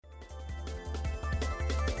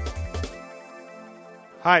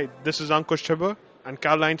Hi, this is Ankush Chhabber and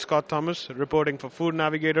Caroline Scott Thomas reporting for Food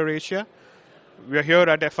Navigator Asia. We are here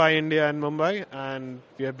at FI India in Mumbai and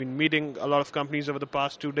we have been meeting a lot of companies over the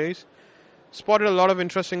past 2 days. Spotted a lot of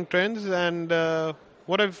interesting trends and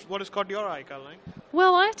what has caught your eye, Caroline?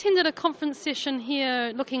 Well, I attended a conference session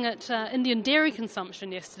here looking at Indian dairy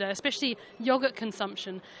consumption yesterday, especially yogurt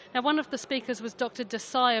consumption. Now, one of the speakers was Dr.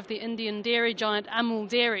 Desai of the Indian dairy giant Amul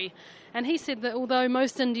Dairy, and he said that although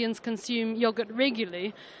most Indians consume yogurt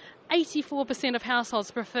regularly, 84% of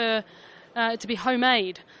households prefer to be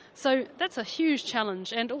homemade. So that's a huge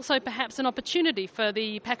challenge and also perhaps an opportunity for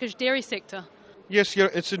the packaged dairy sector. Yes,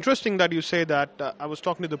 it's interesting that you say that. I was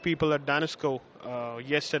talking to the people at Danisco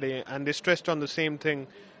yesterday and they stressed on the same thing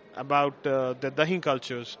about the dahi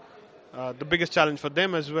cultures. The biggest challenge for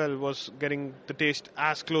them as well was getting the taste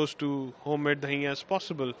as close to homemade dahi as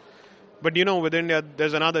possible. But with India,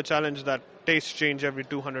 there's another challenge that tastes change every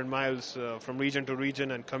 200 miles from region to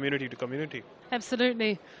region and community to community.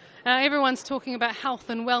 Absolutely. Everyone's talking about health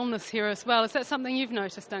and wellness here as well. Is that something you've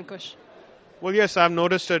noticed, Ankush? Well, yes, I've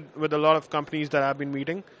noticed it with a lot of companies that I've been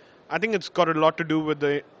meeting. I think it's got a lot to do with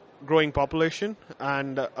the growing population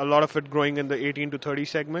and a lot of it growing in the 18 to 30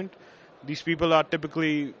 segment. These people are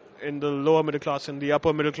typically in the lower middle class and the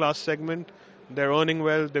upper middle class segment. They're earning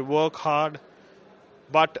well, they work hard,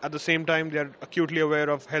 but at the same time they're acutely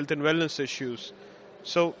aware of health and wellness issues.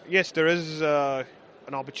 So yes, there is an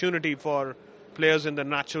opportunity for players in the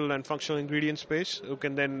natural and functional ingredient space who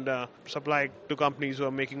can then supply to companies who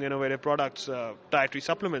are making innovative products, dietary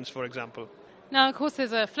supplements, for example. Now, of course,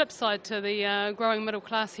 there's a flip side to the growing middle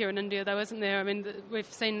class here in India, though, isn't there? I mean,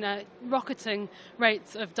 we've seen rocketing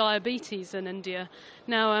rates of diabetes in India.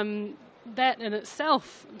 Now, that in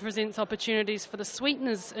itself presents opportunities for the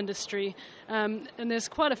sweeteners industry, and there's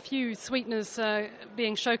quite a few sweeteners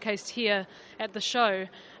being showcased here at the show.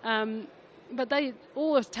 But they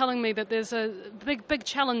all are telling me that there's a big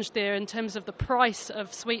challenge there in terms of the price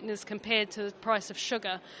of sweeteners compared to the price of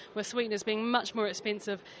sugar, with sweeteners being much more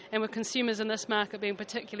expensive and with consumers in this market being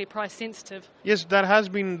particularly price sensitive. Yes, that has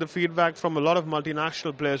been the feedback from a lot of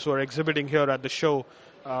multinational players who are exhibiting here at the show.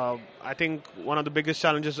 I think one of the biggest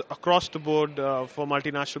challenges across the board for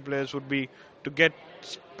multinational players would be to get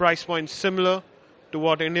price points similar to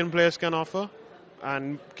what Indian players can offer,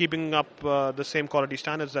 and keeping up the same quality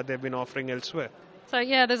standards that they've been offering elsewhere. So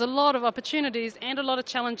yeah, there's a lot of opportunities and a lot of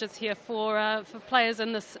challenges here for players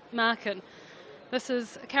in this market. This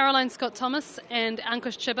is Caroline Scott Thomas and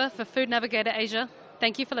Ankush Chhabber for Food Navigator Asia.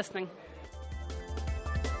 Thank you for listening.